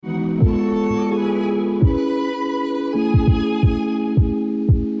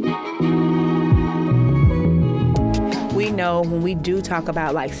know, when we do talk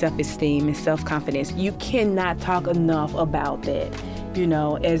about like self-esteem and self-confidence, you cannot talk enough about that, you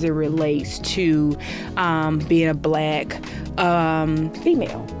know, as it relates to being a Black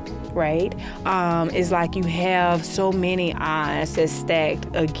female. Right? It's like you have so many odds that's stacked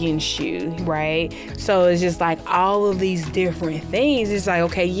against you, right? So it's just like all of these different things. It's like,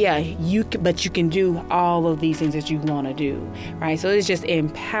 okay, yeah, but you can do all of these things that you want to do, right? So it's just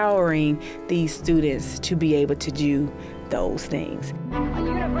empowering these students to be able to do those things.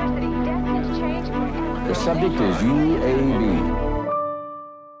 The subject is UAB.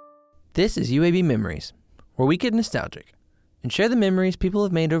 This is UAB Memories, where we get nostalgic and share the memories people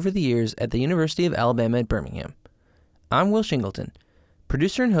have made over the years at the University of Alabama at Birmingham. I'm Will Shingleton,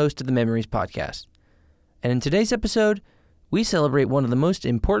 producer and host of the Memories podcast. And in today's episode, we celebrate one of the most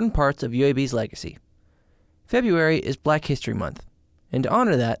important parts of UAB's legacy. February is Black History Month, and to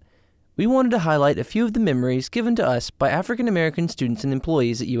honor that, we wanted to highlight a few of the memories given to us by African American students and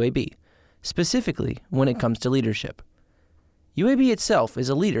employees at UAB, specifically when it comes to leadership. UAB itself is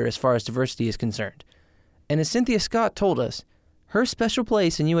a leader as far as diversity is concerned, and as Cynthia Scott told us, her special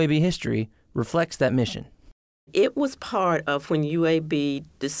place in UAB history reflects that mission. It was part of when UAB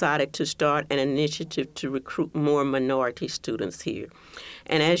decided to start an initiative to recruit more minority students here.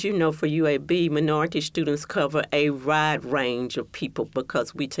 And as you know, for UAB, minority students cover a wide range of people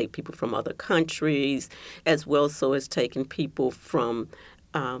because we take people from other countries as well as taking people from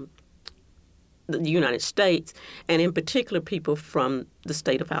the United States, and in particular people from the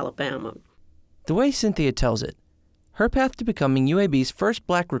state of Alabama. The way Cynthia tells it, her path to becoming UAB's first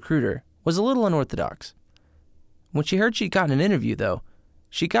Black recruiter was a little unorthodox. When she heard she'd gotten an interview, though,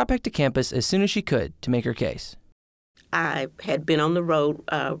 she got back to campus as soon as she could to make her case. I had been on the road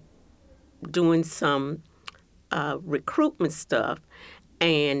doing some recruitment stuff,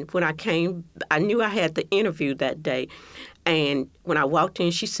 and when I came, I knew I had the interview that day. And when I walked in,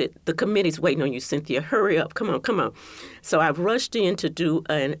 she said, "The committee's waiting on you, Cynthia. Hurry up. Come on." So I rushed in to do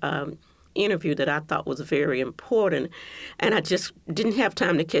an interview that I thought was very important, and I just didn't have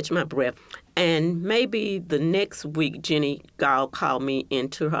time to catch my breath. And maybe the next week, Jenny Gall called me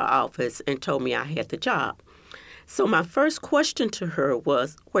into her office and told me I had the job. So my first question to her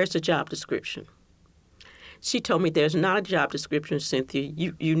was, "Where's the job description?" She told me, "There's not a job description, Cynthia.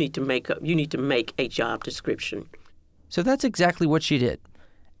 You need to make a job description." So that's exactly what she did.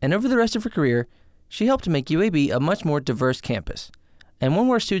 And over the rest of her career, she helped to make UAB a much more diverse campus, and one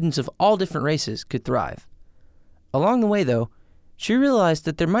where students of all different races could thrive. Along the way, though, she realized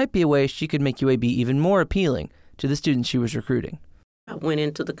that there might be a way she could make UAB even more appealing to the students she was recruiting. I went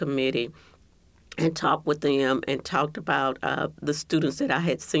into the committee and talked with them and talked about the students that I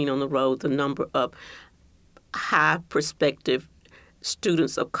had seen on the road, the number of high perspective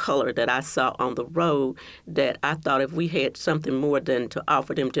students of color that I saw on the road, that I thought if we had something more than to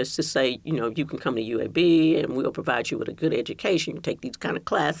offer them just to say, you know, you can come to UAB and we'll provide you with a good education, you take these kind of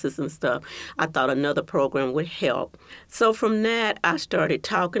classes and stuff, I thought another program would help. So from that, I started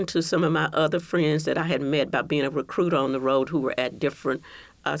talking to some of my other friends that I had met by being a recruiter on the road who were at different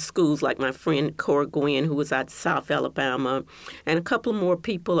schools, like my friend Cora Gwynn, who was at South Alabama, and a couple more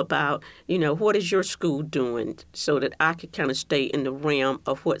people about, you know, what is your school doing, so that I could kind of stay in the realm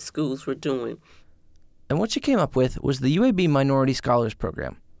of what schools were doing. And what she came up with was the UAB Minority Scholars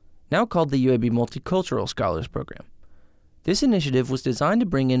Program, now called the UAB Multicultural Scholars Program. This initiative was designed to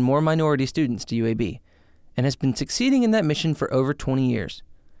bring in more minority students to UAB, and has been succeeding in that mission for over 20 years.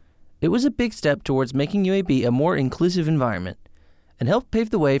 It was a big step towards making UAB a more inclusive environment, and helped pave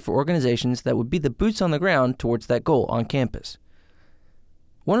the way for organizations that would be the boots on the ground towards that goal on campus.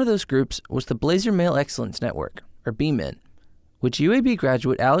 One of those groups was the Blazer Male Excellence Network, or BMEN, which UAB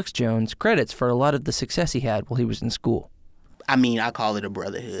graduate Alex Jones credits for a lot of the success he had while he was in school. I mean, I call it a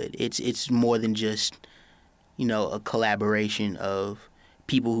brotherhood. It's more than just, you know, a collaboration of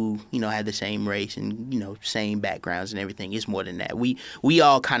people who, you know, have the same race and, you know, same backgrounds and everything. It's more than that. We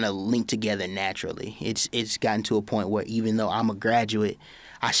all kind of link together naturally. It's gotten to a point where even though I'm a graduate,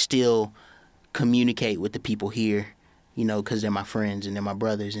 I still communicate with the people here, you know, because they're my friends and they're my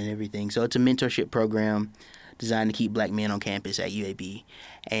brothers and everything. So it's a mentorship program designed to keep Black men on campus at UAB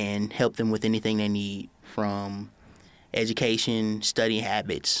and help them with anything they need, from education, study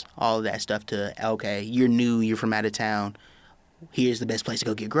habits, all of that stuff, to, okay, you're new, you're from out of town, here's the best place to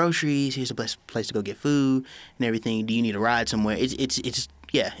go get groceries, here's the best place to go get food and everything. Do you need a ride somewhere?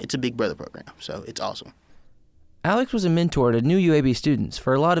 It's a big brother program, so it's awesome. Alex was a mentor to new UAB students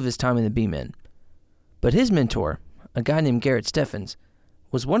for a lot of his time in the BMEN. But his mentor, a guy named Garrett Steffens,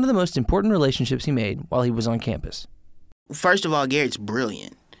 was one of the most important relationships he made while he was on campus. First of all, Garrett's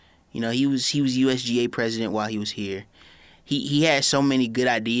brilliant. You know, he was USGA president while he was here. he had so many good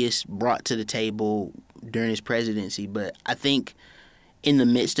ideas brought to the table during his presidency, but I think in the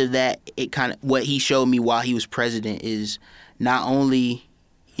midst of that, it kind of what he showed me while he was president is not only,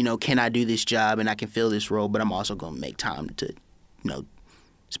 can I do this job and I can fill this role, but I'm also going to make time to,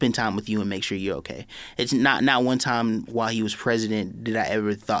 spend time with you and make sure you're okay. It's not one time while he was president did I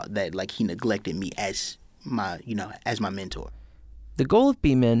ever thought that like he neglected me as my mentor. The goal of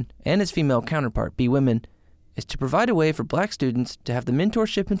B-Men and its female counterpart, B-Women, is to provide a way for Black students to have the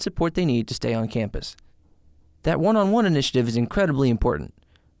mentorship and support they need to stay on campus. That one-on-one initiative is incredibly important,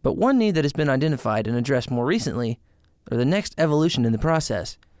 but one need that has been identified and addressed more recently, or the next evolution in the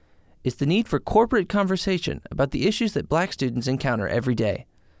process, is the need for corporate conversation about the issues that Black students encounter every day.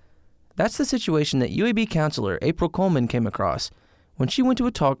 That's the situation that UAB counselor April Coleman came across when she went to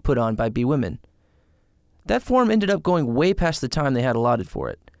a talk put on by B-Women. That forum ended up going way past the time they had allotted for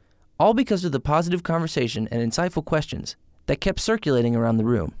it, all because of the positive conversation and insightful questions that kept circulating around the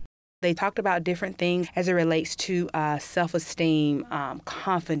room. They talked about different things as it relates to self-esteem,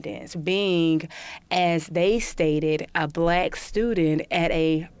 confidence, being, as they stated, a Black student at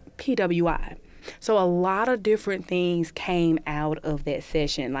a PWI. So a lot of different things came out of that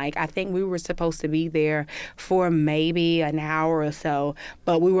session. Like, I think we were supposed to be there for maybe an hour or so,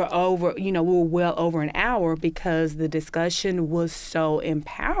 but we were well over an hour because the discussion was so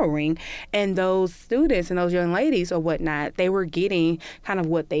empowering. And those students and those young ladies or whatnot, they were getting kind of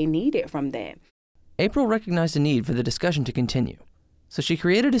what they needed from that. April recognized the need for the discussion to continue, so she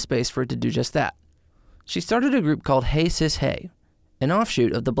created a space for it to do just that. She started a group called Hey Sis Hey, an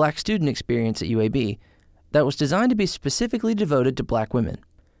offshoot of the Black student experience at UAB that was designed to be specifically devoted to Black women.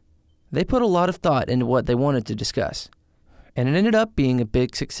 They put a lot of thought into what they wanted to discuss, and it ended up being a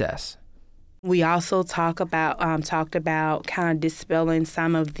big success. We also talked about kind of dispelling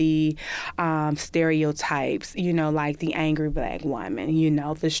some of the stereotypes, like the angry Black woman,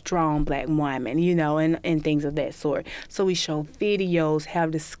 the strong Black woman, and things of that sort. So we show videos, have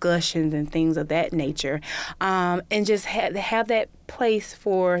discussions and things of that nature, and just have that place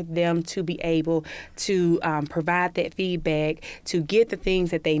for them to be able to provide that feedback, to get the things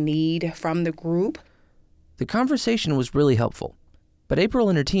that they need from the group. The conversation was really helpful. But April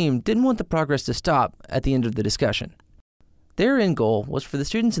and her team didn't want the progress to stop at the end of the discussion. Their end goal was for the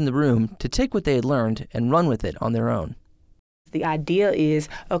students in the room to take what they had learned and run with it on their own. The idea is,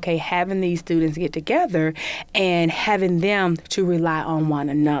 having these students get together and having them to rely on one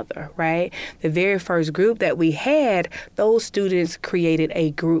another, right? The very first group that we had, those students created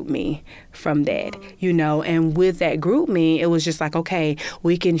a group me from that, and with that group me, it was just like,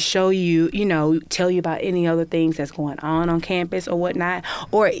 we can show you, tell you about any other things that's going on campus or whatnot.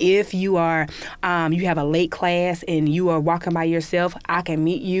 Or if you are, you have a late class and you are walking by yourself, I can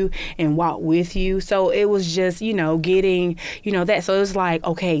meet you and walk with you. So it was just, getting, that. So it was like,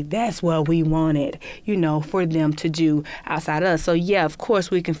 that's what we wanted, for them to do outside us. So yeah, of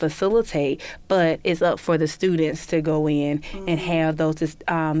course we can facilitate, but it's up for the students to go in and have those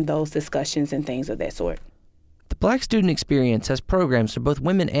discussions and things of that sort. The Black student experience has programs for both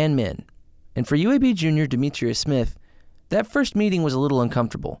women and men. And for UAB junior Demetrius Smith, that first meeting was a little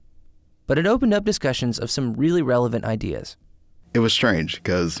uncomfortable, but it opened up discussions of some really relevant ideas. It was strange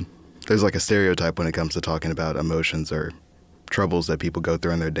because there's like a stereotype when it comes to talking about emotions or troubles that people go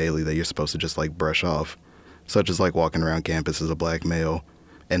through in their daily that you're supposed to just brush off, such as walking around campus as a Black male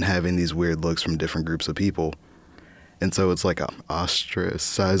and having these weird looks from different groups of people. And so it's like a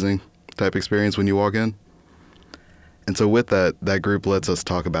ostracizing type experience when you walk in. And so with that group lets us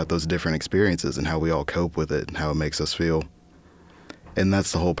talk about those different experiences and how we all cope with it and how it makes us feel. And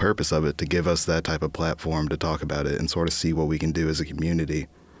that's the whole purpose of it, to give us that type of platform to talk about it and sort of see what we can do as a community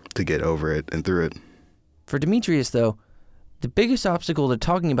to get over it and through it. For Demetrius, though, the biggest obstacle to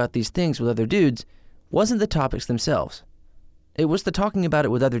talking about these things with other dudes wasn't the topics themselves. It was the talking about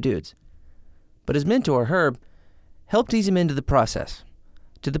it with other dudes. But his mentor, Herb, helped ease him into the process,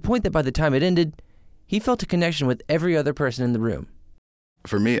 to the point that by the time it ended, he felt a connection with every other person in the room.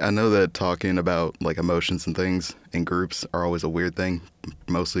 For me, I know that talking about emotions and things in groups are always a weird thing,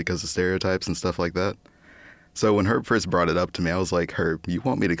 mostly because of stereotypes and stuff like that. So when Herb first brought it up to me, I was like, Herb, you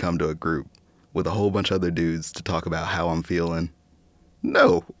want me to come to a group with a whole bunch of other dudes to talk about how I'm feeling?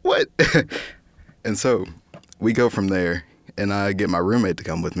 No, what? And so we go from there, and I get my roommate to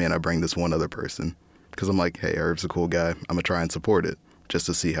come with me, and I bring this one other person because I'm like, hey, Herb's a cool guy. I'm going to try and support it just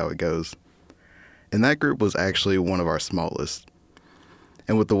to see how it goes. And that group was actually one of our smallest.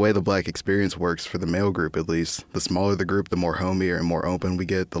 And with the way the Black experience works, for the male group at least, the smaller the group, the more homier and more open we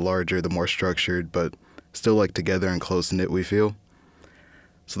get, the larger, the more structured, but still together and close-knit we feel.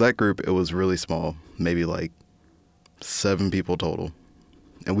 So that group, it was really small, maybe 7 people total.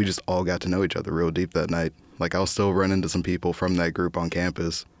 And we just all got to know each other real deep that night. Like, I'll still run into some people from that group on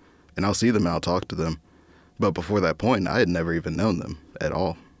campus, and I'll see them and I'll talk to them. But before that point, I had never even known them at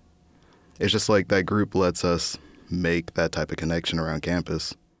all. It's just like that group lets us make that type of connection around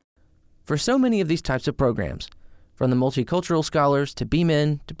campus. For so many of these types of programs, from the Multicultural Scholars to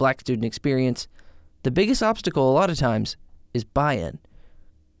B-Men to Black Student Experience, the biggest obstacle a lot of times is buy-in.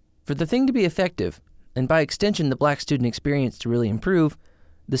 For the thing to be effective, and by extension the Black Student Experience to really improve,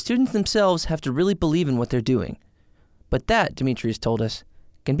 the students themselves have to really believe in what they're doing. But that, Demetrius told us,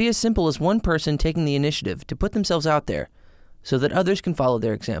 can be as simple as one person taking the initiative to put themselves out there so that others can follow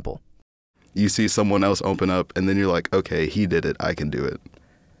their example. You see someone else open up, and then you're like, okay, he did it, I can do it.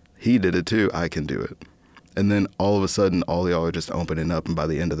 He did it too, I can do it. And then all of a sudden, all y'all are just opening up, and by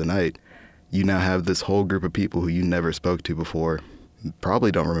the end of the night, you now have this whole group of people who you never spoke to before.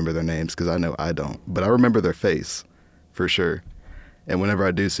 Probably don't remember their names, because I know I don't. But I remember their face, for sure. And whenever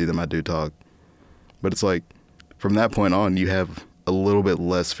I do see them, I do talk. But it's like, from that point on, you have a little bit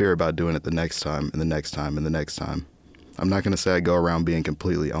less fear about doing it the next time, and the next time, and the next time. I'm not going to say I go around being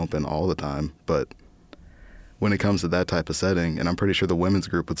completely open all the time, but when it comes to that type of setting, and I'm pretty sure the women's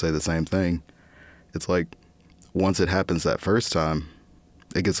group would say the same thing, it's like, once it happens that first time,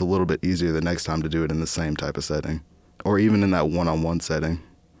 it gets a little bit easier the next time to do it in the same type of setting, or even in that one-on-one setting,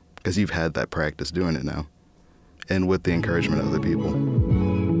 because you've had that practice doing it now, and with the encouragement of other people.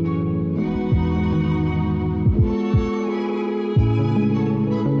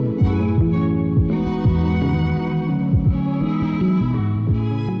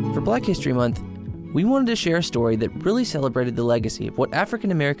 For Black History Month, we wanted to share a story that really celebrated the legacy of what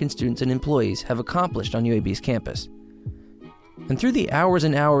African American students and employees have accomplished on UAB's campus. And through the hours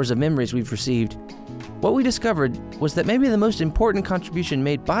and hours of memories we've received, what we discovered was that maybe the most important contribution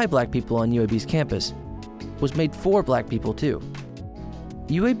made by Black people on UAB's campus was made for Black people too.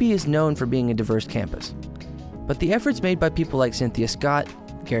 UAB is known for being a diverse campus, but the efforts made by people like Cynthia Scott,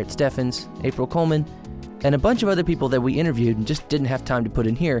 Garrett Steffens, April Coleman, and a bunch of other people that we interviewed and just didn't have time to put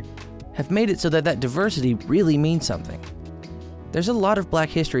in here have made it so that that diversity really means something. There's a lot of Black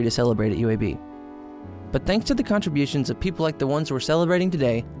history to celebrate at UAB. But thanks to the contributions of people like the ones we're celebrating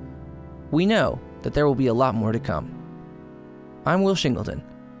today, we know that there will be a lot more to come. I'm Will Shingleton,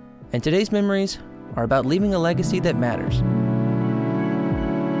 and today's memories are about leaving a legacy that matters.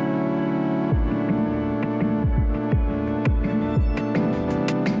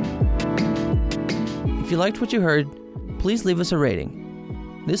 If you liked what you heard, please leave us a rating.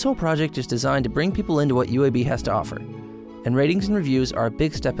 This whole project is designed to bring people into what UAB has to offer, and ratings and reviews are a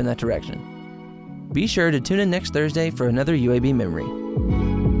big step in that direction. Be sure to tune in next Thursday for another UAB Memory.